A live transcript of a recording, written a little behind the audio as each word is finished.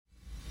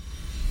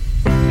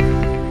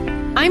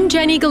I'm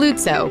Jenny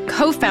Galuzzo,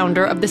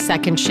 co-founder of The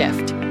Second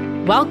Shift.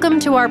 Welcome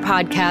to our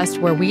podcast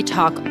where we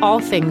talk all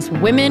things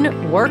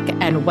women, work,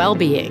 and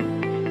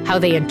well-being, how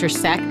they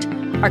intersect,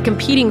 are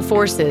competing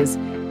forces,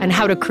 and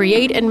how to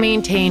create and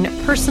maintain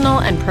personal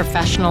and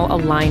professional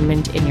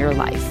alignment in your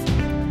life.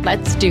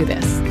 Let's do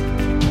this.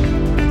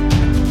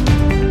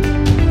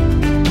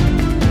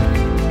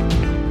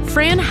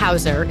 Fran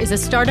Hauser is a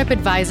startup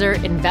advisor,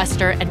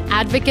 investor, and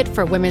advocate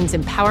for women's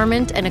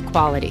empowerment and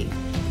equality.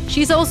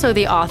 She's also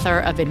the author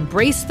of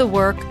Embrace the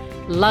Work,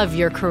 Love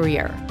Your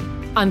Career.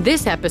 On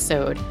this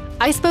episode,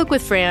 I spoke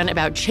with Fran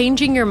about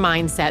changing your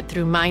mindset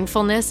through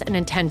mindfulness and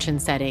intention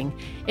setting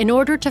in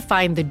order to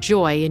find the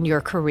joy in your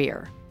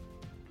career.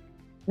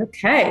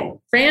 Okay,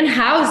 Fran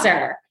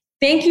Hauser,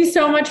 thank you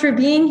so much for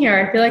being here.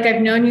 I feel like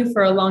I've known you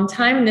for a long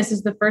time, and this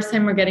is the first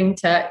time we're getting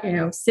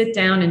to, sit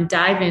down and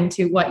dive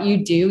into what you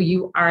do.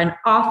 You are an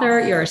author,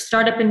 you're a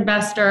startup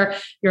investor,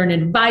 you're an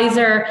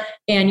advisor,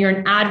 and you're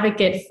an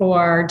advocate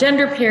for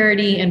gender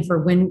parity and for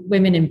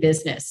women in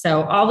business.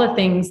 So all the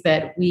things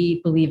that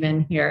we believe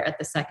in here at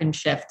The Second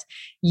Shift,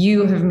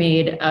 you have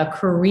made a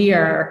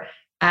career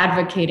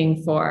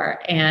advocating for.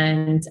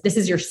 And this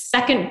is your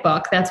second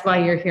book. That's why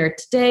you're here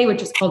today,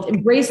 which is called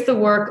Embrace the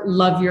Work,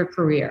 Love Your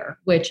Career,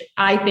 which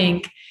I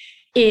think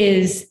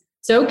is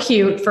so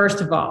cute.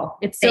 First of all,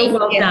 it's so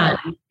well done.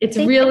 It's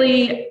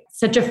really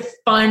such a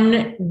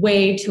fun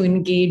way to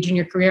engage in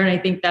your career. And I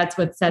think that's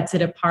what sets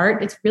it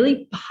apart. It's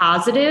really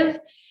positive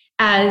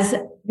as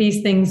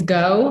these things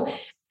go.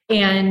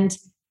 And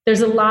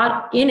there's a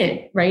lot in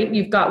it, right?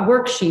 You've got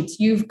worksheets,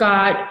 you've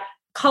got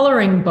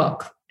coloring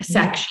book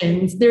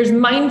sections, there's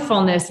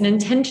mindfulness and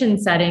intention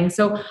setting.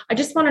 So I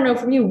just want to know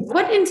from you,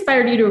 what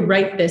inspired you to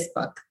write this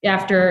book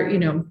after,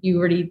 you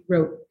already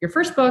wrote your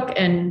first book,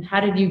 and how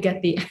did you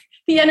get the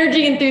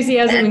energy,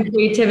 enthusiasm, and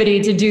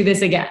creativity to do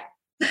this again?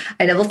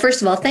 I know. Well,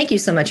 first of all, thank you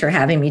so much for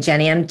having me,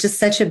 Jenny. I'm just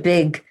such a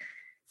big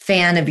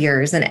fan of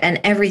yours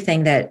and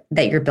everything that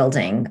you're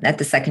building at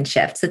The Second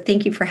Shift. So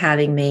thank you for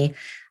having me.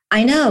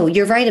 I know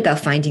you're right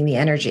about finding the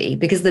energy,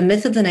 because The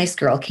Myth of the Nice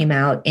Girl came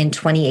out in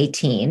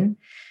 2018.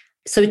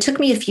 So it took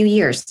me a few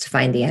years to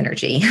find the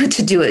energy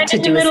to do it, to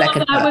do a second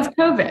book. That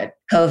was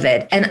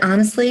COVID. And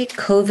honestly,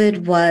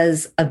 COVID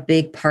was a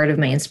big part of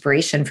my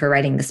inspiration for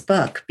writing this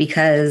book,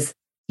 because,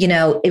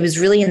 it was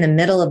really in the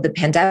middle of the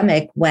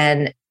pandemic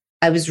when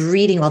I was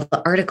reading all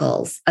the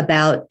articles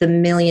about the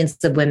millions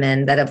of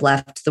women that have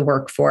left the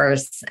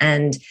workforce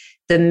and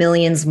the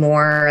millions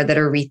more that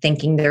are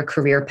rethinking their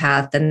career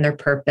path and their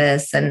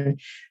purpose. And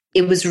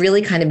it was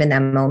really kind of in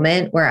that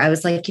moment where I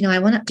was like, I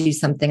want to do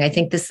something. I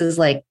think this is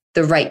like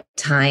the right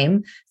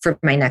time for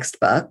my next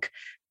book,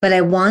 but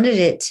I wanted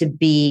it to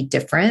be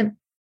different.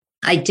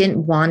 I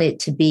didn't want it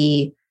to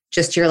be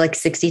just your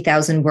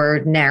 60,000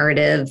 word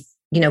narrative,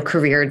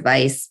 career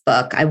advice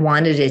book. I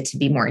wanted it to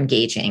be more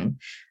engaging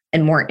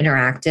and more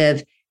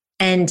interactive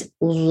and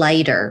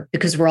lighter,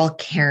 because we're all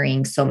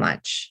carrying so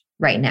much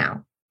right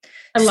now.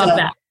 I love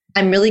that.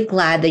 I'm really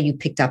glad that you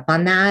picked up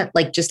on that,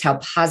 just how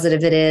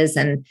positive it is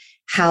and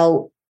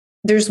how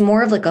there's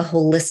more of a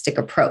holistic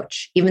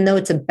approach. Even though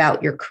it's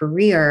about your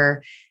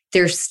career,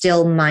 there's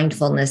still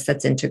mindfulness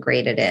that's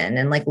integrated in,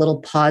 and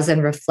little pause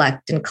and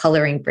reflect and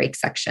coloring break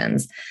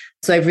sections.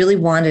 So I really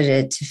wanted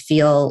it to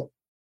feel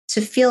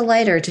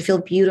lighter, to feel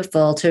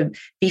beautiful, to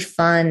be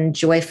fun,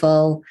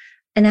 joyful.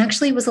 And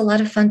actually it was a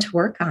lot of fun to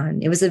work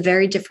on. It was a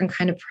very different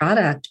kind of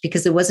product,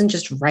 because it wasn't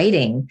just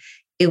writing.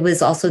 It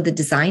was also the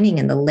designing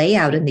and the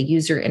layout and the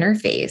user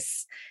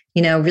interface.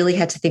 Really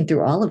had to think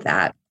through all of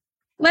that.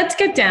 Let's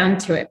get down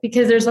to it,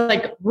 because there's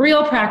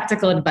real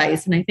practical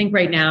advice. And I think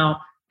right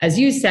now, as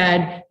you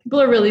said, people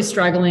are really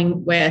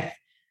struggling with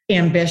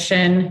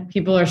ambition.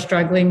 People are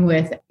struggling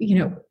with,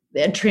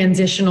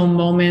 transitional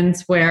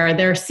moments where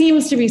there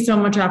seems to be so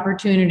much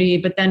opportunity,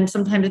 but then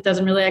sometimes it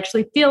doesn't really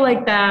actually feel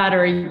like that,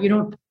 or you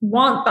don't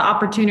want the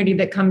opportunity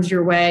that comes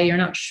your way. You're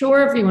not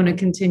sure if you want to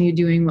continue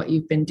doing what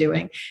you've been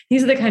doing.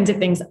 These are the kinds of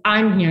things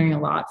I'm hearing a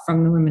lot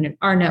from the women in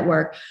our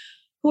network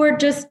who are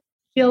just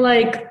feel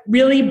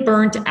really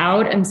burnt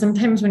out. And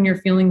sometimes when you're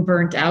feeling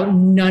burnt out,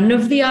 none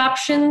of the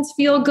options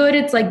feel good.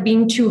 It's like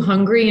being too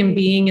hungry and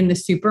being in the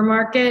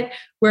supermarket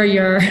where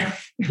you're,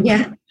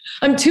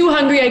 I'm too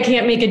hungry. I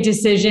can't make a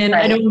decision.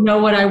 Right. I don't know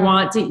what I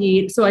want to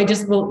eat. So I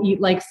just will eat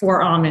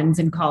 4 almonds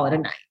and call it a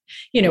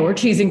night, or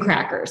cheese and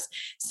crackers.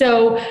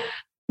 So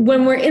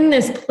when we're in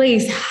this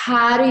place,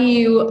 how do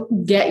you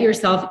get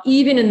yourself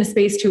even in the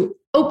space to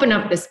open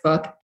up this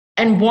book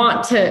and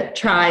want to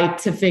try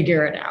to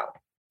figure it out?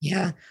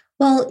 Yeah.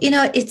 Well,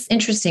 it's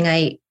interesting.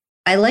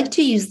 I like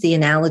to use the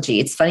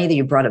analogy. It's funny that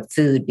you brought up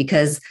food,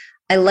 because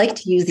I like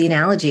to use the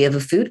analogy of a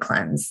food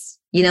cleanse.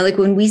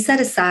 When we set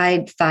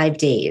aside 5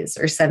 days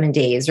or 7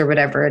 days or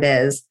whatever it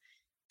is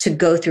to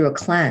go through a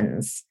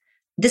cleanse,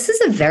 this is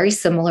a very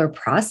similar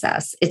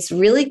process. It's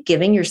really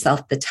giving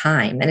yourself the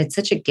time, and it's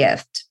such a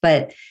gift.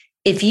 But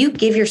if you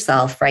give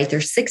yourself,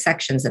 there's 6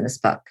 sections in this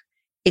book.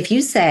 If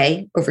you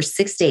say over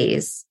 6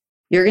 days,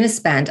 you're going to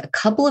spend a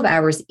couple of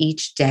hours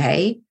each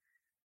day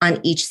on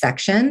each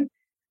section,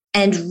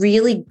 and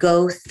really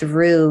go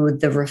through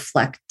the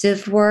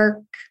reflective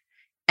work.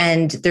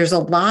 And there's a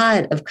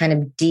lot of kind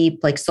of deep,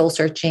 like soul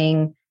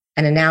searching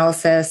and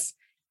analysis.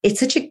 It's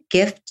such a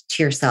gift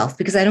to yourself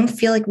because I don't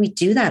feel like we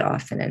do that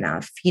often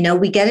enough.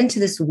 We get into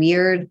this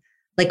weird,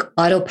 like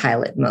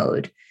autopilot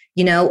mode,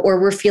 or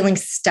we're feeling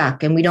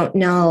stuck and we don't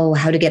know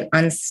how to get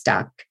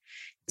unstuck.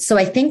 So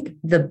I think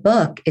the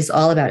book is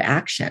all about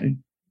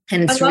action.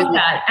 And it's I love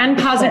that. And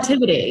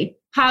positivity,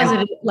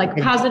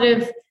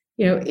 positive,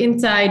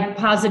 inside,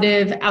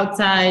 positive,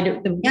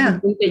 outside, the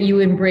way that you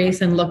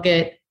embrace and look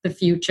at the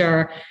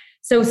future.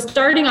 So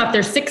starting off,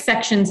 there's 6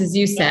 sections, as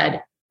you said.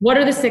 Yeah. What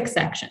are the 6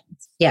 sections?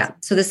 Yeah.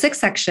 So the 6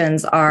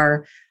 sections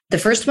are, the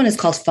first one is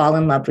called Fall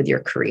in Love with Your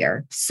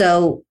Career.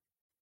 So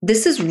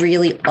this is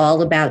really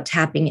all about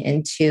tapping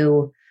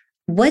into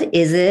what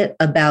is it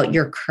about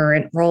your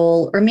current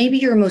role, or maybe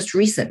your most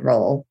recent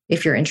role,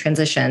 if you're in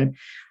transition.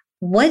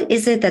 What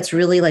is it that's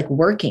really like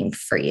working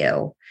for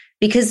you?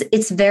 Because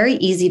it's very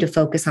easy to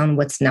focus on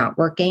what's not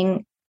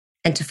working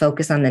and to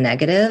focus on the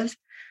negative.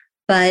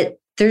 But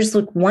there's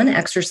like one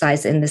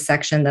exercise in this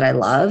section that I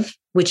love,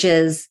 which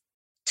is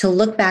to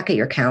look back at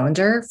your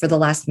calendar for the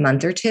last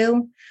month or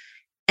two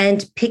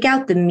and pick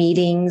out the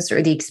meetings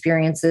or the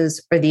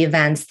experiences or the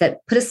events that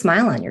put a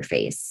smile on your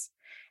face,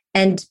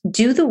 and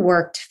do the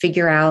work to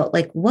figure out,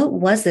 like, what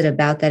was it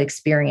about that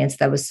experience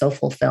that was so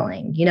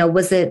fulfilling?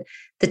 Was it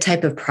the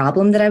type of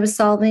problem that I was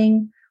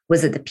solving?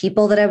 Was it the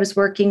people that I was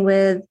working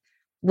with?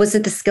 Was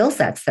it the skill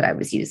sets that I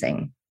was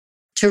using?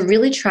 To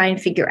really try and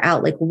figure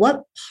out, like,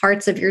 what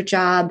parts of your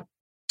job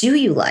do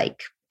you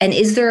like? And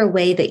is there a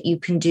way that you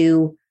can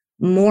do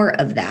more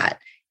of that,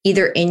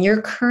 either in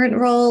your current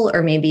role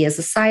or maybe as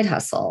a side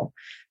hustle?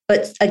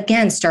 But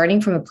again, starting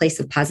from a place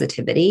of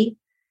positivity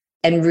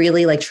and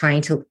really like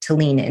trying to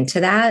lean into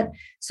that.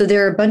 So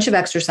there are a bunch of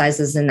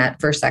exercises in that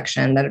first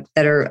section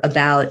that are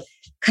about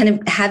kind of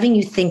having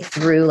you think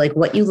through, like,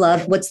 what you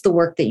love, what's the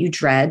work that you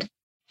dread,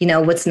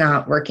 what's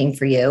not working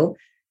for you.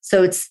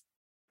 So it's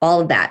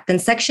all of that. Then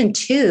section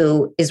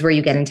 2 is where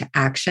you get into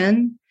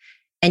action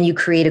and you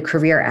create a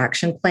career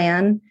action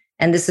plan.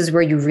 And this is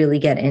where you really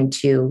get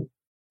into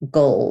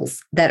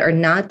goals that are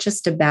not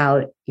just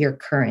about your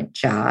current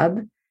job,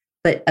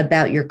 but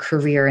about your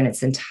career in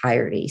its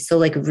entirety. So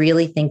like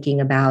really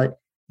thinking about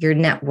your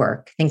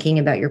network, thinking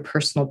about your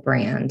personal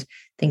brand,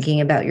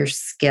 thinking about your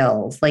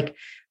skills,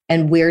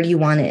 and where do you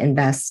want to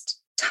invest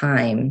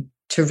time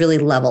to really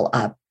level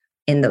up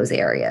in those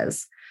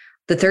areas.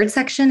 The third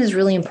section is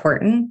really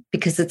important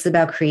because it's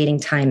about creating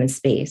time and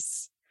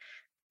space.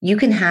 You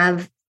can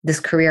have this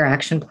career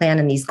action plan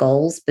and these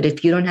goals, but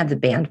if you don't have the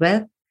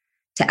bandwidth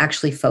to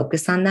actually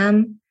focus on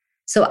them.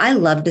 So I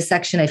love this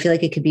section. I feel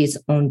like it could be its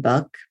own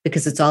book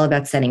because it's all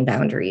about setting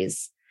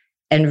boundaries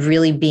and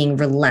really being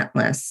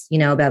relentless,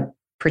 about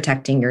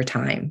protecting your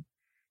time.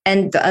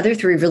 And the other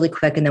 3 really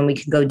quick, and then we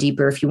can go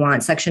deeper if you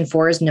want. Section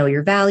 4 is Know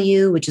Your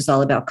Value, which is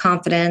all about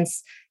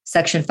confidence.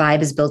 Section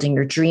 5 is Building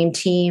Your Dream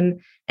Team.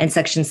 And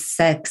section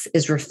 6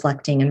 is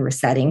Reflecting and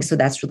Resetting. So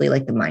that's really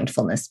like the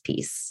mindfulness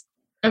piece.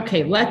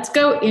 Okay, let's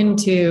go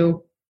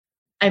into,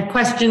 I have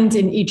questions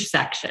in each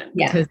section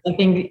because I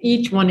think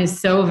each one is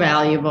so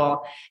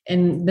valuable,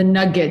 and the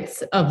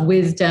nuggets of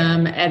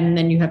wisdom. And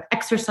then you have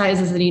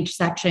exercises in each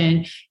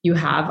section. You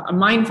have a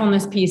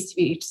mindfulness piece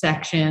to each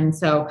section.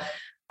 So,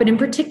 but in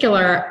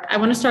particular, I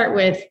want to start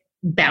with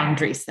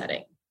boundary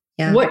setting.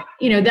 Yeah.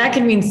 That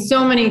can mean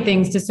so many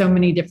things to so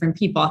many different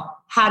people.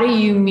 How do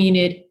you mean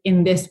it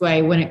in this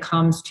way when it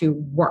comes to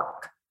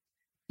work?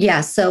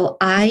 Yeah. So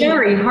it's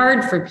very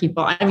hard for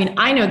people. I mean,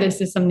 I know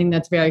this is something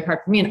that's very hard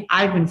for me, and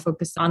I've been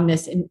focused on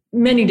this in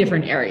many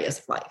different areas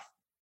of life.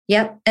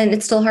 Yep. And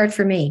it's still hard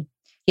for me.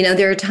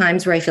 There are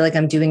times where I feel like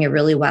I'm doing it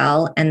really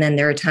well. And then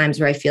there are times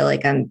where I feel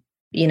like I'm,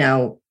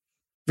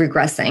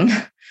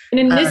 regressing. And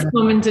in this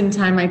moment in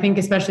time, I think,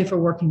 especially for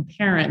working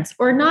parents,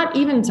 or not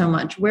even so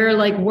much, where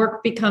like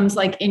work becomes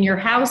like in your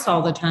house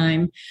all the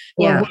time,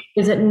 or work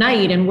is at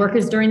night and work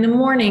is during the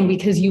morning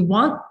because you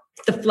want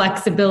the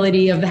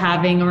flexibility of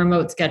having a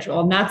remote schedule.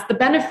 And that's the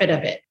benefit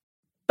of it.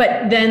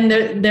 But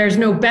then there's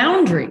no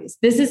boundaries.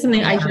 This is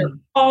something I hear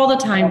all the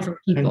time from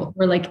people.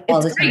 We're like,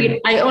 it's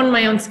great. I own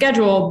my own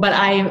schedule, but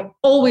I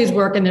always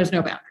work and there's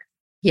no boundary.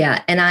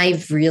 Yeah. And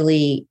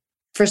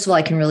first of all,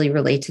 I can really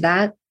relate to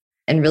that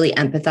and really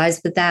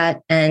empathize with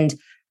that. And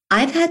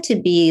I've had to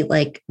be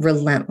like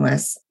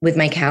relentless with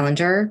my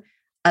calendar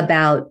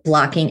about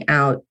blocking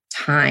out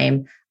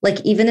time. Like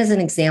even as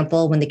an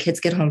example, when the kids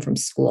get home from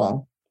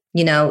school,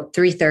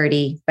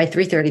 3:30, by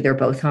 3:30, they're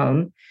both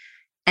home.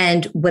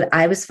 And what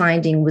I was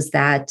finding was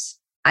that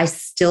I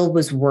still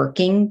was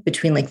working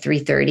between like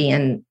 3:30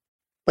 and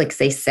like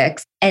say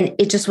 6. And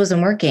it just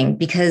wasn't working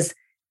because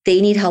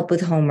they need help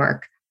with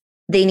homework.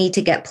 They need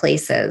to get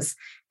places.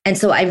 And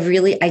so I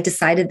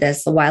decided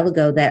this a while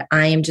ago that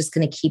I am just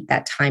going to keep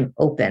that time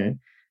open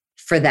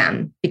for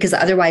them, because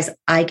otherwise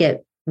I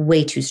get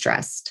way too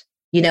stressed,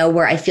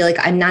 where I feel like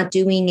I'm not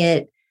doing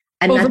it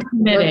I'm not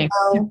overcommitting.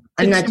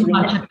 I'm not doing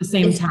much at the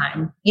same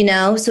time.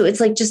 So it's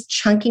like just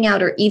chunking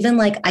out, or even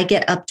like I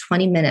get up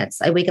 20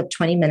 minutes. I wake up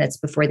 20 minutes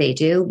before they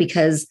do,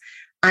 because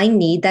I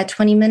need that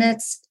 20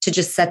 minutes to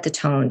just set the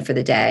tone for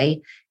the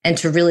day and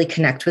to really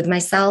connect with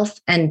myself.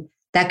 And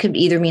that could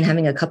either mean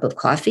having a cup of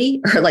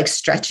coffee or like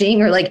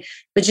stretching or like,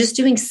 but just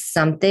doing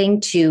something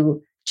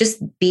to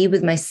just be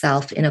with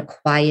myself in a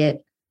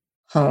quiet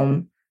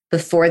home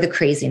before the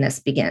craziness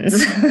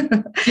begins.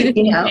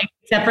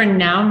 Except for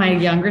now, my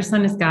younger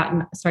son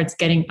starts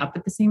getting up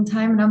at the same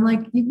time. And I'm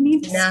like, you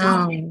need to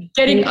stop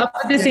getting up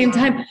at the same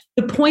time.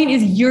 The point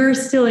is you're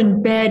still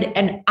in bed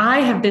and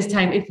I have this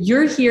time. If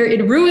you're here,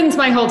 it ruins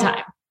my whole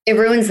time. It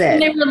ruins it. When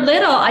they were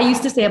little, I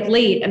used to stay up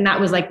late, and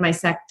that was like my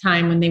second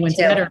time when they went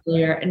to bed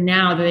earlier. And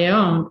now that they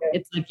own,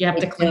 it's like you have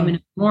to claim in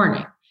the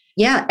morning.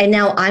 Yeah. And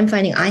now I'm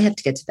finding I have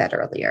to get to bed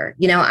earlier.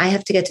 I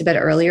have to get to bed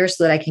earlier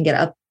so that I can get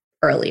up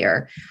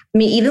earlier. I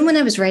mean, even when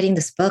I was writing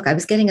this book, I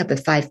was getting up at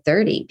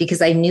 5:30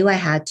 because I knew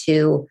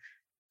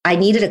I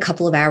needed a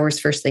couple of hours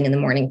first thing in the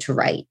morning to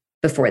write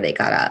before they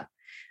got up.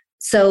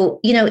 So,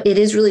 it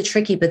is really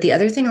tricky. But the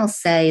other thing I'll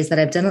say is that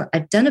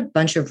I've done a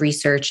bunch of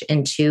research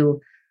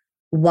into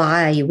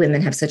why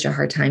women have such a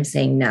hard time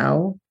saying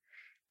no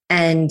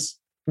and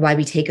why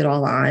we take it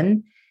all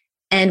on.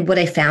 And what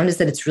I found is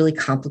that it's really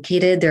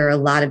complicated. There are a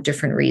lot of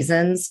different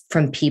reasons,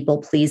 from people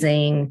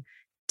pleasing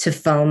to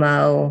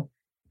FOMO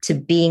to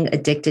being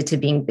addicted to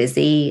being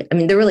busy. I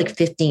mean, there were like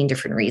 15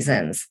 different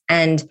reasons.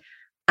 And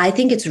I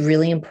think it's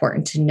really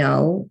important to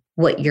know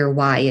what your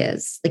why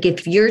is. Like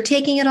if you're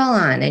taking it all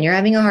on and you're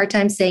having a hard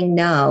time saying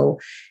no,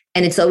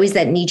 and it's always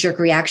that knee-jerk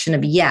reaction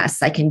of,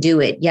 yes, I can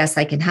do it. Yes,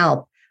 I can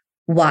help.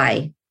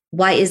 Why?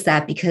 Why is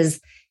that?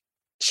 Because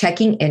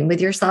checking in with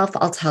yourself,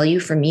 I'll tell you,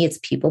 for me, it's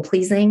people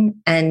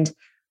pleasing. And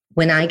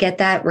when I get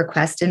that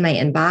request in my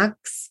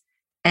inbox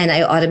and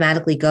I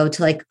automatically go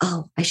to like,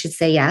 oh, I should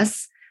say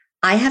yes,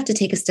 I have to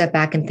take a step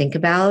back and think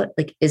about,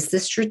 like, is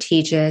this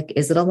strategic?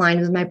 Is it aligned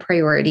with my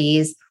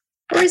priorities?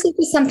 Or is it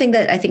just something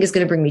that I think is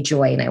going to bring me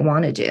joy and I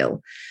want to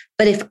do?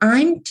 But if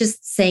I'm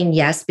just saying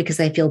yes because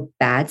I feel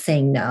bad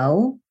saying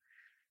no,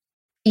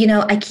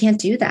 I can't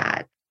do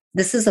that.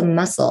 This is a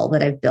muscle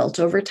that I've built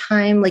over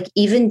time, like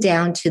even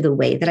down to the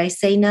way that I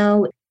say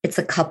no. It's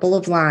a couple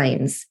of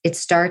lines. It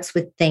starts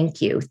with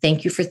thank you.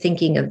 Thank you for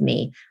thinking of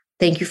me.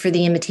 Thank you for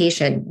the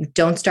invitation. You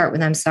don't start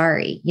with I'm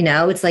sorry.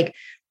 It's like,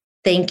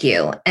 thank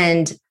you.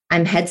 And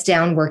I'm heads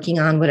down working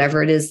on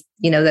whatever it is,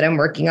 that I'm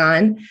working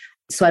on.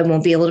 So I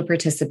won't be able to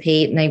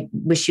participate. And I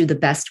wish you the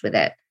best with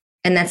it.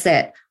 And that's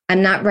it.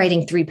 I'm not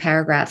writing 3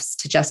 paragraphs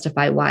to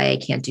justify why I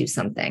can't do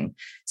something.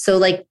 So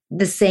like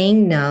the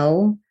saying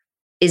no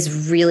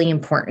is really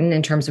important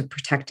in terms of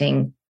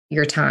protecting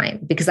your time,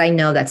 because I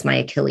know that's my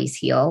Achilles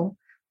heel.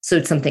 So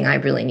it's something I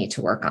really need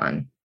to work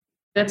on.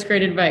 That's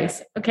great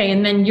advice. Okay.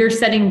 And then you're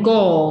setting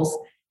goals.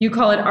 You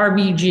call it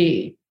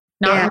RBG,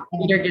 not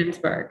Ruth Bader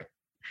Ginsburg.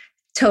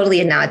 Totally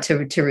a nod to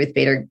Ruth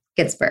Bader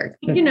Ginsburg.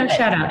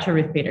 Shout out to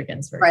Ruth Bader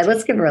Ginsburg. Right.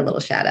 Let's give her a little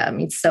shout out. I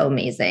mean, so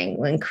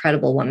amazing.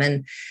 Incredible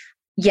woman.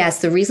 Yes.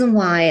 The reason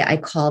why I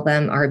call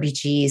them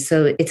RBG,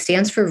 so it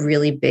stands for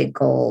really big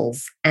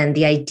goals. And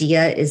the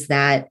idea is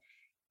that,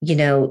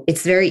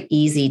 it's very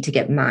easy to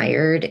get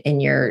mired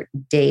in your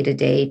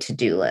day-to-day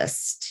to-do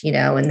list,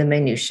 and the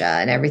minutia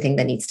and everything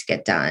that needs to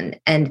get done.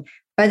 And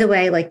by the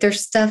way, like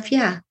there's stuff,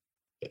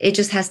 it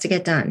just has to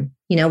get done.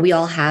 We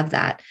all have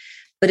that.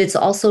 But it's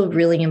also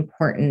really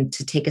important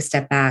to take a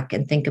step back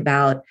and think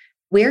about,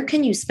 where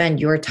can you spend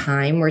your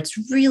time where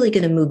it's really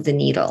going to move the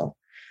needle,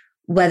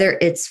 whether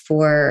it's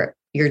for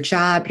your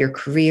job, your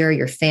career,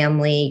 your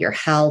family, your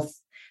health,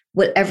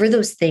 whatever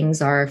those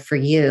things are for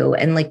you.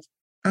 And like,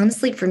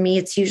 honestly, for me,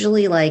 it's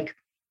usually like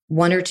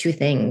 1 or 2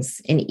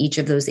 things in each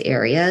of those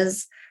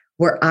areas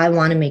where I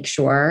want to make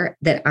sure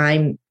that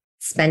I'm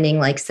spending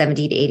like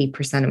 70 to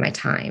 80% of my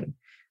time.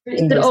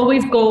 Is it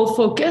always goal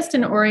focused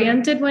and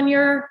oriented when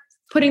you're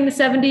putting the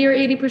 70 or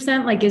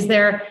 80%? Like,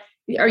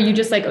 are you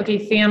just like,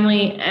 okay,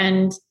 family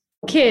and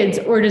kids,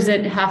 or does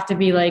it have to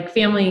be like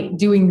family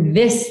doing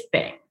this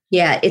thing?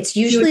 Yeah, it's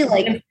usually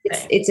like,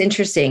 it's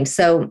interesting.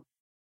 So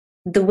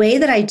the way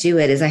that I do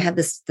it is I have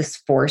this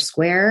 4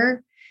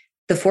 square.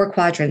 The 4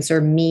 quadrants are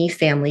me,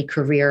 family,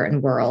 career,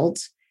 and world.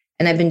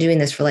 And I've been doing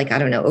this for like, I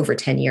don't know, over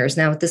 10 years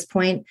now at this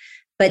point.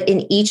 But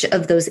in each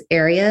of those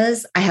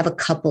areas, I have a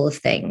couple of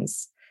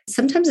things.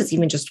 Sometimes it's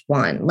even just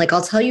one. Like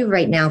I'll tell you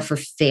right now, for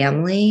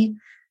family,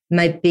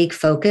 my big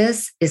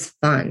focus is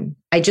fun.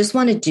 I just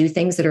want to do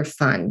things that are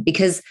fun,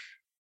 because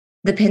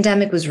the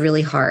pandemic was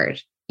really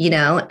hard,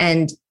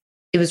 and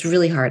it was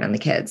really hard on the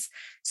kids.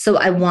 So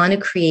I want to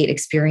create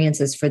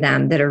experiences for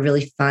them that are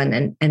really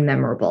fun and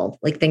memorable,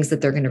 like things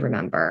that they're going to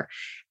remember.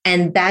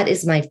 And that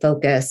is my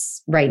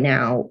focus right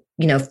now,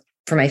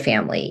 for my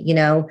family.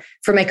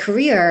 For my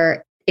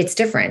career, it's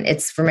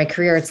different. For my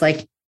career, it's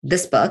like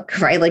this book,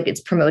 right? Like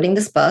it's promoting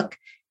this book.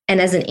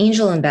 And as an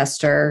angel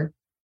investor,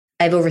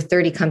 I have over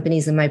 30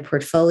 companies in my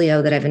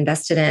portfolio that I've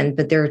invested in,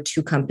 but there are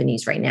 2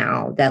 companies right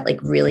now that like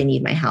really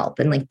need my help.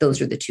 And like,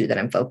 those are the 2 that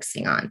I'm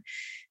focusing on.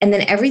 And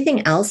then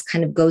everything else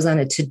kind of goes on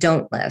a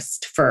to-don't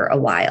list for a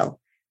while.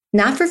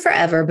 Not for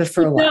forever, but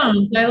for a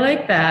while. I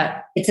like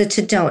that. It's a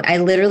to-don't. I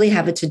literally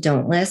have a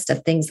to-don't list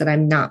of things that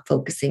I'm not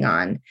focusing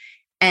on.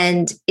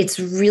 And it's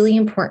really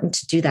important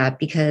to do that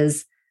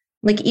because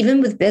like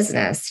even with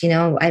business,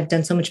 I've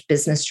done so much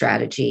business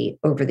strategy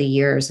over the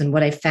years. And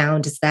what I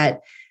found is that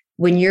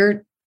when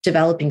you're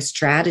developing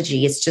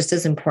strategy, it's just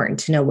as important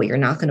to know what you're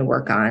not going to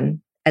work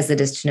on as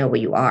it is to know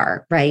what you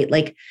are, right?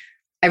 Like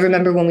I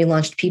remember when we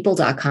launched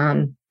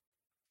people.com,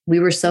 we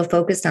were so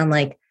focused on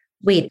like,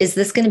 wait, is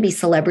this going to be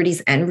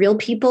celebrities and real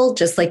people,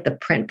 just like the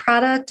print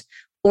product?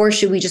 Or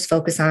should we just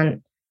focus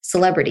on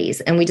celebrities?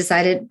 And we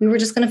decided we were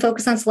just going to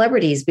focus on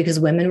celebrities because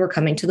women were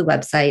coming to the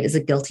website as a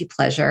guilty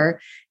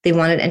pleasure. They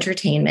wanted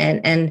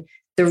entertainment, and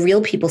the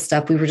real people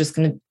stuff we were just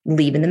going to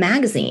leave in the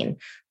magazine.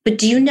 But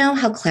do you know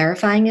how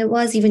clarifying it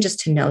was even just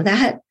to know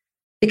that?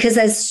 Because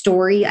as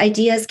story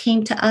ideas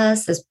came to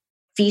us, as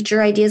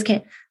feature ideas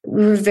came,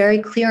 we were very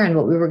clear on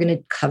what we were going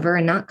to cover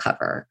and not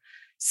cover.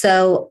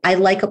 So I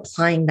like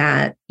applying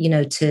that,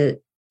 to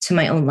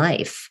my own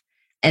life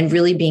and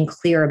really being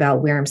clear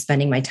about where I'm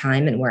spending my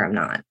time and where I'm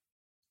not.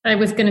 I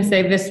was going to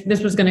say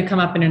this was going to come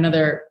up in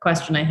another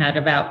question I had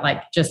about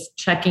like just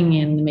checking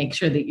in to make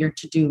sure that your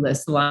to-do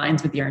list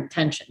aligns with your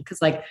intention.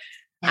 Because like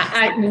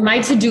my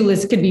to-do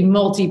list could be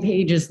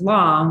multi-pages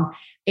long.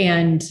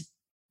 And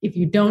if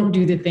you don't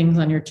do the things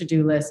on your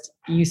to-do list,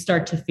 you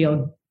start to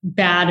feel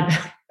badly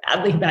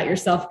about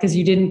yourself because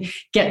you didn't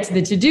get to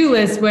the to-do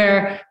list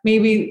where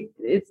maybe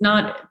it's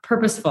not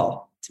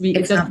purposeful to be,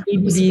 it doesn't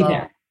need to be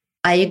there.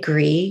 I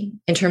agree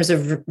in terms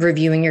of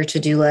reviewing your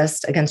to-do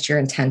list against your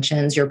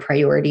intentions, your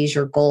priorities,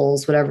 your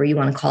goals, whatever you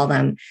want to call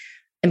them.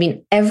 I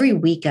mean, every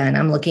weekend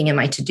I'm looking at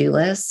my to-do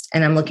list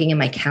and I'm looking at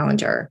my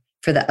calendar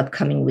for the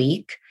upcoming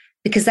week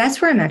because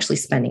that's where I'm actually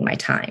spending my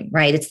time,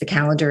 right? It's the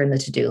calendar and the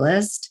to-do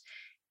list.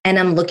 And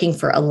I'm looking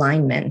for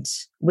alignment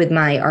with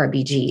my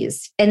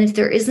RBGs. And if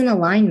there isn't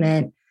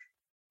alignment,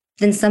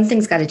 then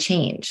something's got to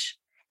change.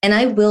 And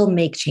I will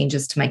make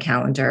changes to my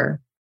calendar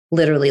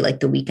literally like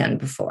the weekend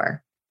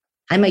before.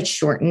 I might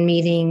shorten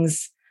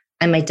meetings.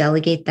 I might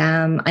delegate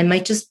them. I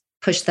might just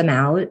push them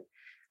out.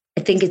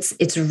 I think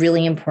it's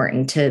really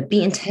important to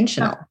be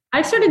intentional.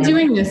 I started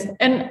doing this,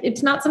 and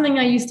it's not something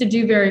I used to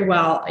do very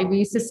well. We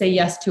used to say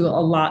yes to a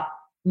lot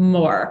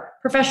more,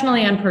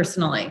 professionally and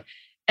personally.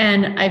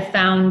 And I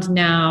found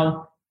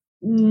now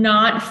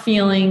not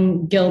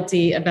feeling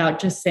guilty about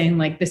just saying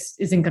like, this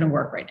isn't going to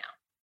work right now.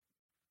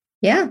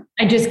 Yeah.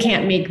 I just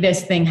can't make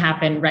this thing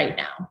happen right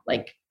now.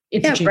 Like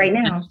it's right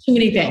now. Too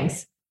many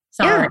things.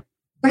 Sorry. Yeah.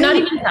 Right. Not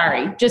even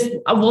sorry. Just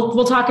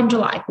we'll talk in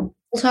July.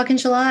 We'll talk in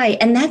July.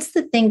 And that's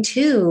the thing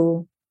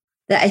too,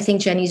 that I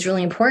think Jenny's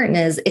really important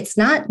is it's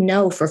not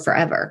no for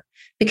forever,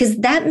 because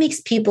that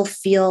makes people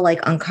feel like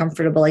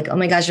uncomfortable. Like, oh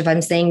my gosh, if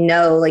I'm saying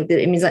no, like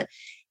it means that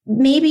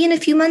maybe in a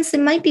few months, it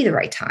might be the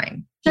right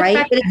time.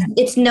 Right. But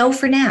it's no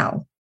for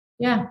now.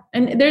 Yeah.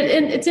 And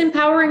it's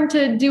empowering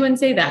to do and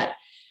say that.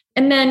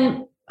 And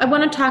then I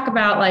want to talk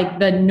about like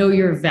the know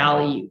your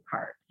value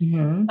part.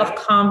 Mm-hmm. Of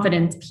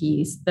confidence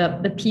piece,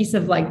 the piece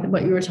of like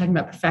what you were talking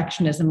about,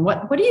 perfectionism.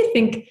 What do you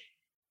think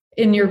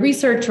in your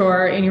research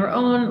or in your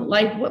own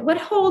life, what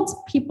holds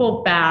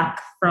people back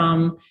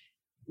from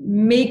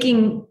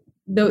making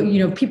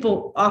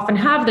people often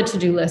have the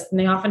to-do list and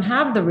they often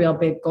have the real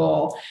big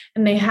goal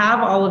and they have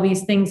all of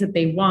these things that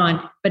they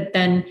want, but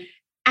then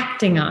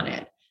acting on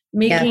it,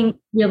 making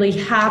really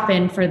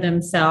happen for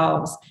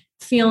themselves,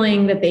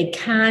 feeling that they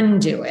can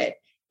do it.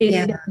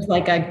 There's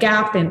like a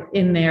gap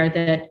in there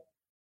that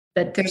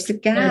there's a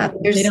gap.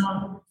 They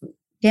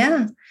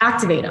don't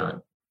activate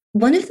on.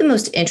 One of the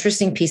most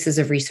interesting pieces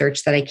of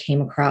research that I came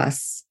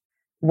across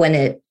when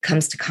it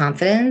comes to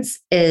confidence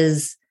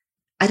is,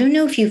 I don't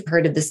know if you've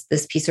heard of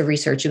this piece of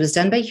research. It was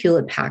done by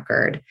Hewlett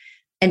Packard.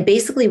 And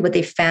basically what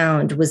they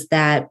found was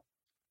that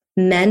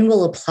men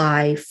will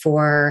apply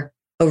for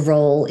a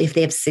role if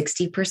they have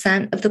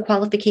 60% of the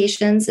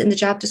qualifications in the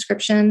job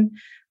description,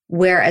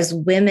 whereas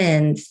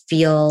women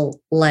feel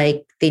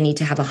like they need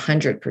to have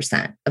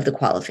 100% of the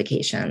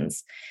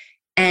qualifications.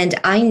 And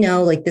I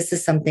know like this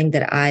is something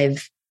that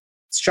I've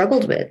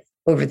struggled with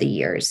over the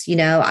years.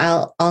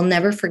 I'll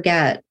never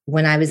forget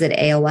when I was at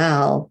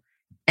AOL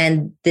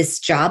and this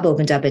job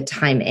opened up at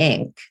Time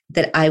Inc.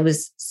 that I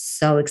was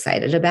so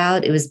excited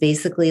about. It was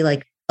basically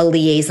like a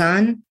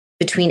liaison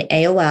between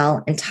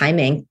AOL and Time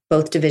Inc.,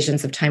 both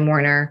divisions of Time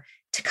Warner,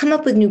 to come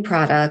up with new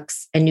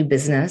products and new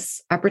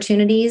business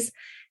opportunities.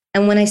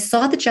 And when I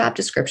saw the job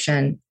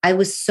description, I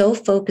was so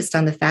focused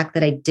on the fact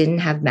that I didn't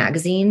have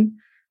magazine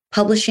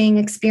publishing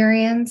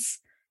experience.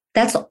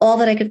 That's all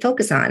that I could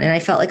focus on. And I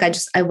felt like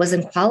I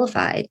wasn't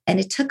qualified. And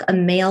it took a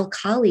male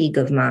colleague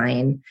of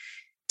mine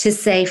to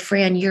say,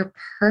 Fran, you're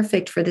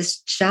perfect for this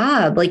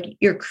job. Like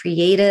you're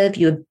creative,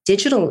 you have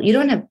digital, you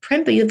don't have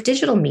print, but you have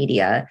digital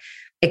media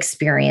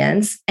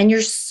experience. And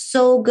you're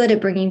so good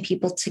at bringing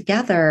people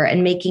together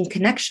and making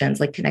connections,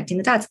 like connecting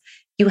the dots.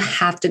 You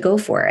have to go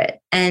for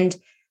it. And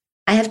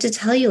I have to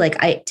tell you,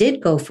 like, I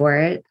did go for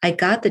it. I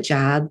got the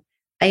job.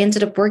 I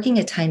ended up working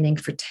at Time Inc.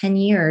 for 10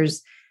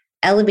 years.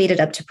 elevated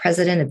up to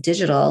president of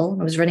digital.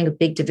 I was running a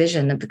big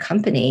division of the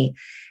company.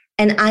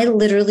 And I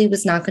literally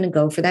was not going to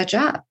go for that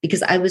job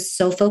because I was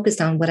so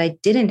focused on what I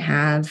didn't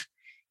have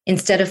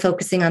instead of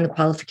focusing on the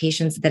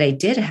qualifications that I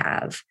did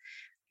have.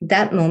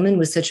 That moment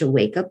was such a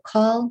wake-up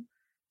call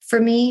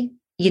for me,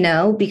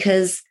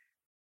 because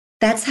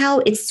that's how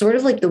it's sort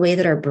of like the way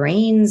that our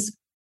brains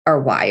are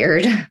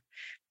wired.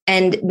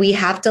 And we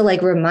have to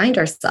remind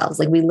ourselves,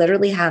 we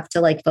literally have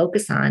to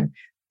focus on,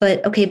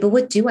 but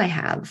what do I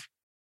have?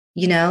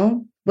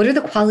 What are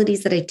the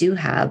qualities that I do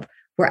have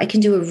where I can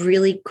do a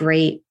really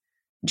great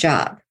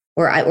job,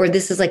 or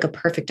this is a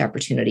perfect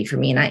opportunity for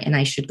me and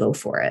I should go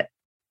for it.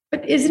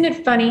 But isn't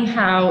it funny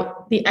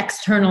how the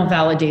external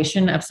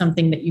validation of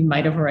something that you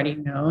might have already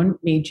known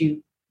made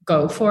you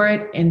go for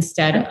it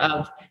instead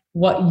of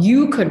what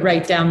you could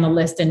write down the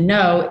list and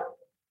know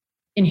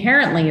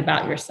inherently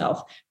about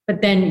yourself,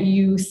 but then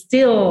you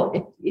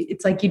still,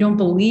 it's like you don't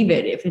believe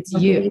it if it's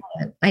you.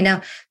 I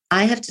know.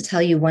 I have to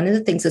tell you, one of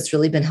the things that's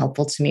really been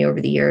helpful to me over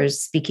the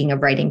years, speaking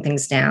of writing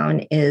things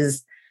down,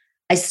 is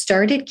I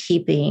started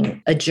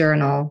keeping a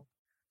journal.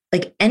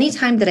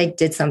 Anytime that I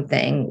did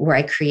something where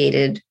I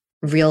created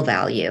real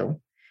value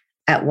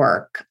at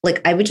work,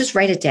 I would just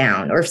write it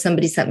down. Or if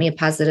somebody sent me a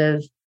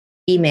positive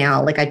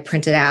email, I'd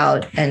print it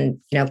out and,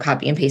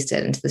 copy and paste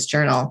it into this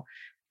journal.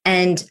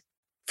 And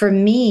for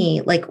me,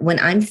 when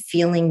I'm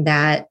feeling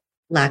that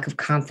lack of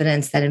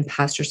confidence, that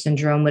imposter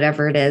syndrome,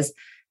 whatever it is,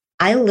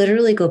 I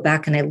literally go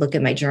back and I look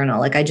at my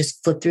journal. I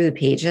just flip through the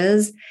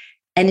pages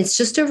and it's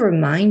just a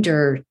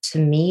reminder to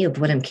me of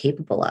what I'm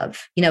capable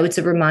of. It's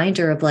a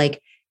reminder of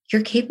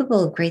you're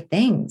capable of great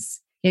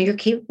things. You're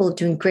capable of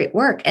doing great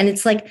work. And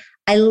it's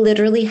I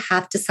literally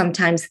have to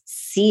sometimes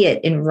see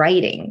it in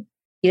writing,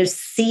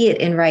 see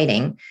it in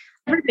writing.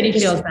 Everybody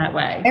feels that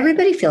way.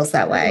 Everybody feels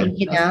that way,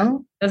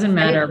 Doesn't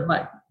matter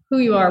who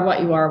you are,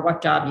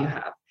 what job you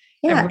have.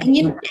 Yeah. And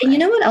you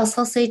know what else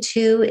I'll say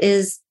too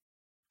is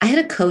I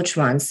had a coach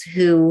once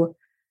who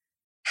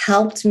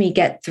helped me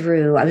get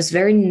through. I was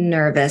very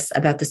nervous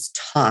about this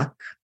talk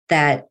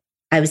that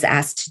I was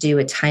asked to do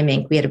at Time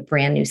Inc. We had a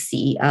brand new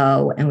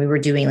CEO and we were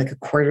doing a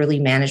quarterly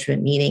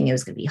management meeting. It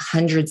was going to be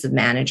hundreds of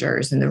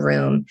managers in the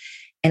room.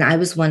 And I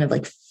was one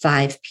of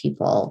 5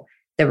 people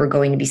that were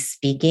going to be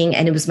speaking.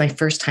 And it was my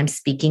first time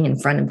speaking in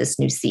front of this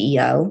new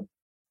CEO.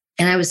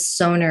 And I was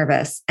so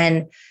nervous.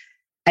 And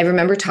I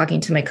remember talking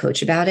to my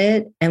coach about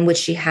it. And what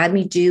she had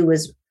me do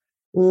was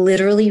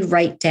literally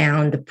write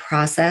down the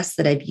process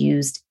that I've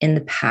used in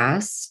the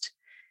past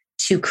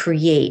to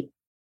create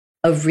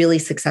a really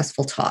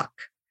successful talk.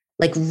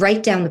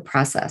 Write down the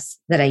process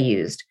that I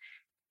used.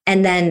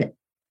 And then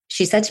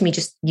she said to me,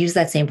 just use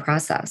that same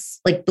process.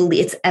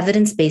 It's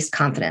evidence-based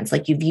confidence.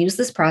 You've used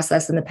this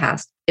process in the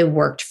past. It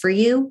worked for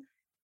you.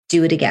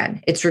 Do it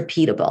again. It's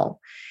repeatable.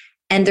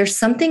 And there's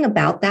something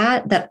about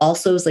that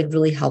also is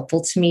really helpful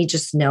to me,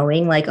 just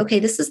knowing okay,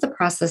 this is the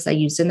process I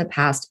used in the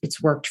past.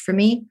 It's worked for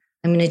me.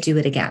 I'm going to do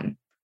it again.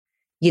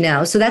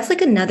 So that's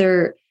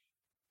another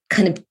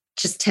kind of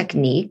just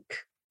technique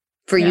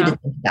for you to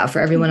think about, for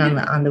everyone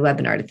on the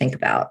webinar to think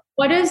about.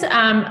 What is,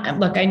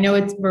 look, I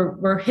know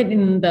we're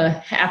hitting the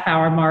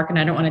half-hour mark and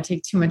I don't want to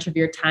take too much of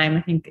your time.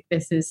 I think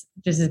this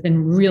has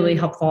been really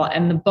helpful.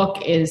 And the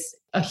book is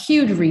a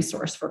huge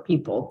resource for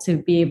people to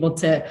be able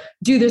to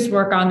do this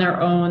work on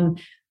their own.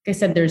 Like I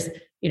said, there's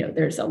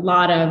a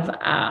lot of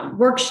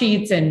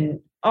worksheets and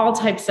all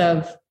types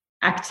of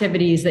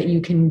activities that you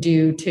can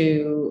do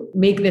to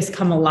make this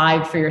come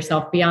alive for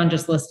yourself beyond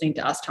just listening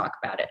to us talk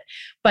about it.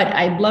 But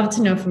I'd love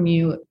to know from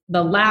you,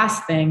 the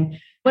last thing,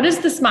 what is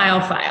the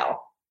Smile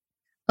File?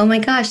 Oh my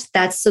gosh,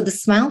 so the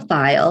Smile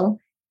File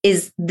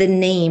is the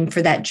name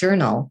for that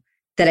journal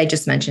that I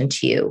just mentioned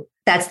to you.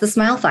 That's the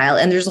Smile File.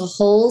 And there's a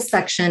whole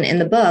section in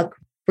the book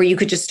where you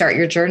could just start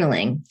your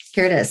journaling.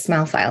 Here it is,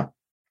 Smile File.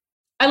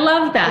 I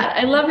love that.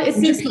 I love it. It's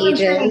just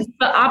the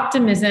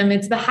optimism.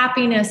 It's the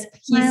happiness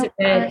piece of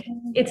it.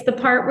 It's the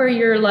part where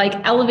you're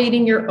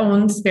elevating your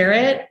own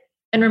spirit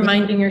and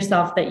reminding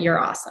yourself that you're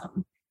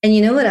awesome. And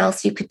you know what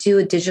else? You could do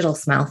a digital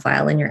Smile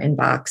File in your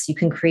inbox. You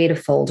can create a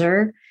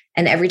folder.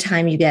 And every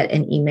time you get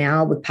an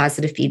email with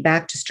positive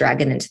feedback, just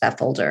drag it into that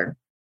folder.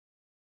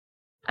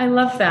 I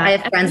love that. I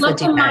have friends that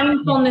do the that.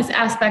 mindfulness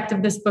aspect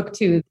of this book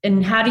too.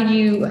 And how did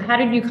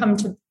you come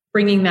to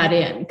bringing that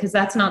in? Because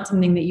that's not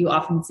something that you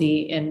often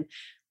see in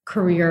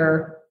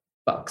career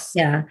books.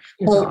 Yeah.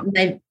 Well,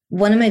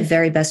 one of my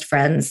very best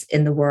friends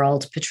in the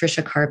world,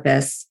 Patricia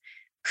Karpus,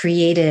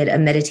 created a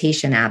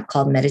meditation app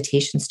called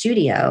Meditation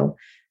Studio,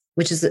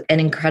 which is an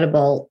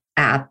incredible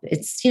app.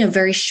 It's,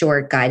 very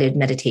short guided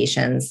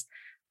meditations.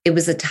 It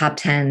was a top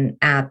 10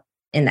 app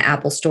in the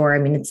Apple store. I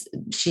mean,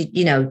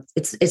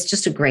 it's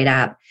just a great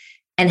app.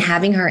 And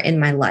having her in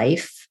my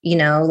life,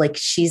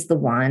 she's the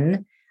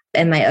one.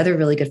 And my other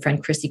really good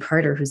friend, Chrissy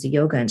Carter, who's a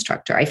yoga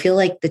instructor, I feel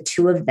like the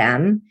two of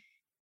them,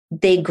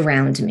 they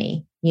ground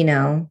me,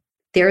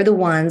 they're the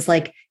ones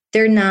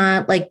they're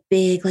not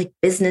big,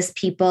 business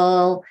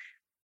people.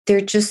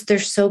 They're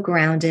so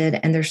grounded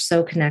and they're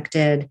so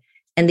connected.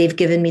 And they've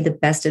given me the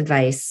best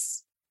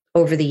advice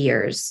over the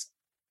years.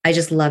 I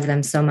just love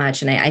them so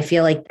much. And I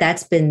feel like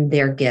that's been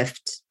their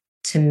gift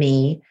to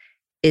me,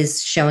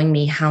 is showing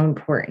me how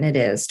important it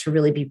is to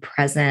really be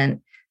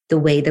present, the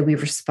way that we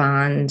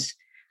respond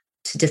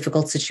to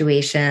difficult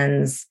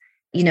situations.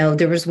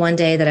 There was one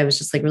day that I was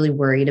just like really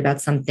worried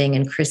about something.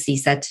 And Chrissy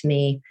said to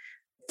me,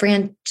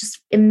 Fran,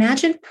 just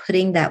imagine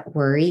putting that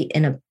worry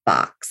in a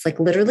box, like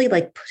literally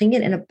like putting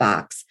it in a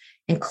box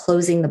and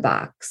closing the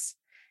box.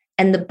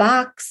 And the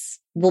box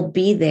will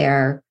be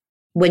there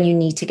when you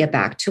need to get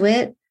back to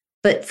it.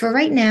 But for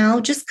right now,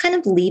 just kind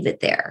of leave it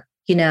there,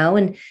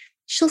 and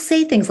she'll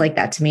say things like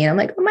that to me. And I'm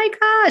like, oh my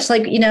gosh,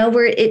 like,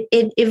 where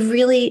it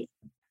really,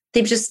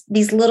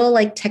 these little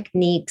like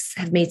techniques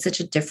have made such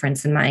a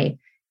difference in my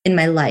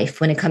life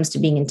when it comes to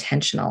being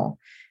intentional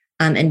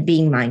and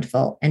being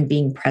mindful and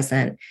being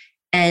present.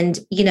 And,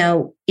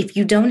 if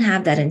you don't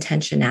have that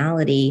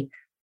intentionality,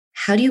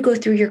 how do you go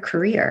through your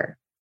career?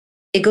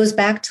 It goes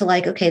back to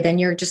like, okay, then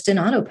you're just in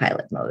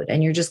autopilot mode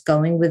and you're just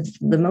going with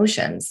the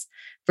motions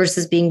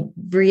versus being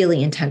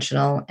really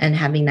intentional and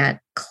having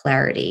that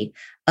clarity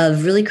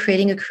of really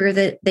creating a career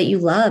that you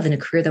love and a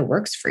career that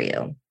works for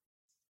you.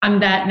 On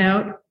that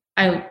note,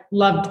 I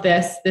loved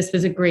this. This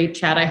was a great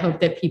chat. I hope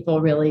that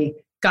people really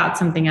got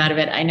something out of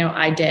it. I know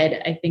I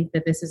did. I think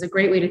that this is a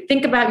great way to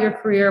think about your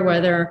career,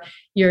 whether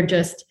you're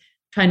just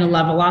trying to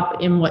level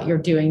up in what you're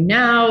doing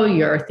now,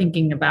 you're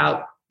thinking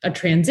about a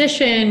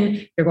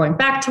transition, you're going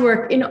back to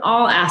work, in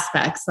all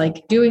aspects,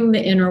 like doing the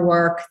inner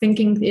work,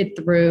 thinking it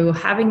through,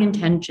 having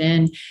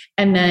intention,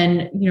 and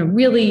then,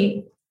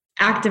 really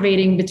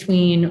activating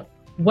between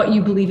what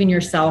you believe in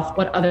yourself,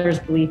 what others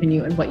believe in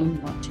you, and what you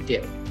want to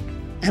do.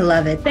 I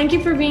love it. Thank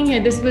you for being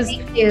here. This was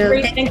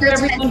great. Thank you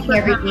everyone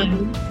for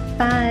coming.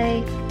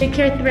 Bye. Take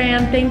care,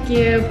 Fran. Thank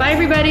you. Bye,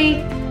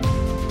 everybody.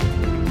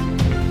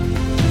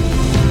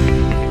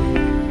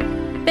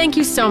 Thank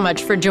you so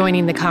much for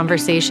joining the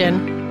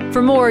conversation.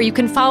 For more, you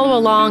can follow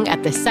along at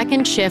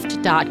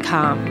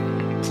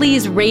thesecondshift.com.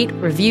 Please rate,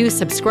 review,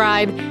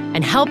 subscribe,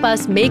 and help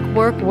us make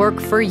work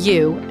for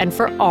you and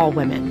for all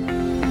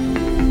women.